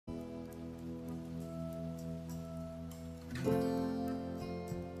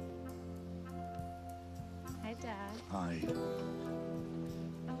Hi.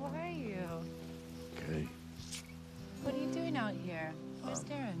 How are you? Okay. What are you doing out here? Where's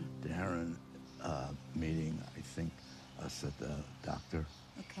Darren? Darren, meeting, I think, us at the doctor.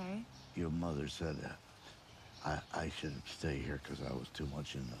 Okay. Your mother said I should stay here because I was too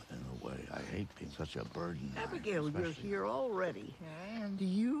much in the way. I hate being such a burden. Abigail, you're here already. Okay. Do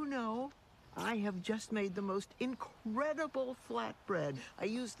you know, I have just made the most incredible flatbread. I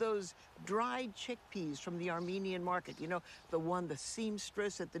used those dried chickpeas from the Armenian market. You know, the one the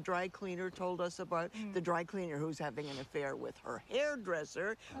seamstress at the dry cleaner told us about? The dry cleaner who's having an affair with her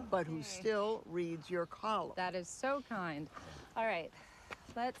hairdresser, but who still reads your column. That is so kind. All right.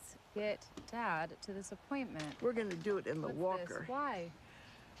 Let's get Dad to this appointment. We're gonna do it in the What's walker. This? Why?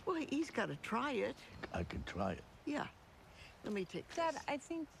 Well, he's gotta try it. I can try it. Yeah. Let me take Dad, this. I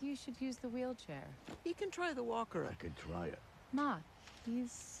think you should use the wheelchair. He can try the walker. I can try it. Ma,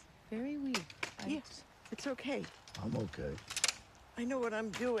 he's very weak. Yes, it's okay. I'm okay. I know what I'm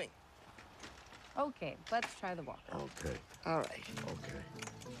doing. Okay, let's try the walker. Okay. All right. Okay.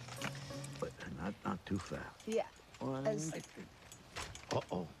 But not too fast. Yeah. One,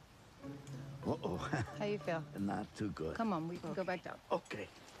 Uh-oh. Uh-oh. How you feel? Not too good. Come on, we can go back down. Okay.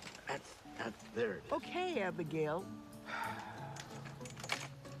 That's there it is. Okay, Abigail.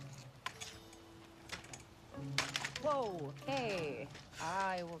 Whoa, hey.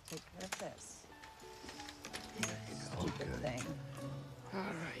 I will take care of this. Stupid Okay. thing. All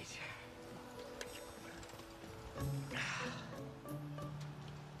right.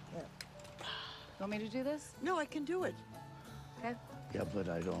 You want me to do this? No, I can do it. Okay. Yeah, but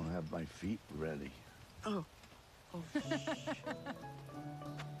I don't have my feet ready. Oh.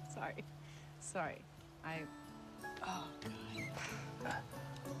 Sorry. Sorry. Oh, God.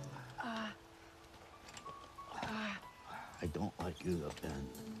 I don't like you to bend.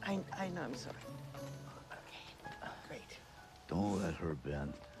 I know, I'm sorry. Okay, great. Don't let her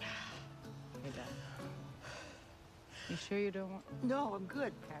bend. Hey, Dad. You sure you don't want... No, I'm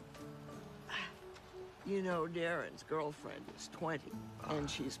good. Okay. You know, Darren's girlfriend is 20, and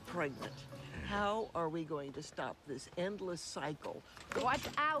she's pregnant. How are we going to stop this endless cycle? Watch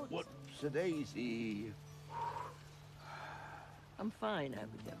out! What's it easy? I'm fine,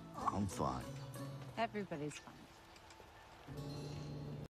 Abigail. I'm fine. Everybody's fine.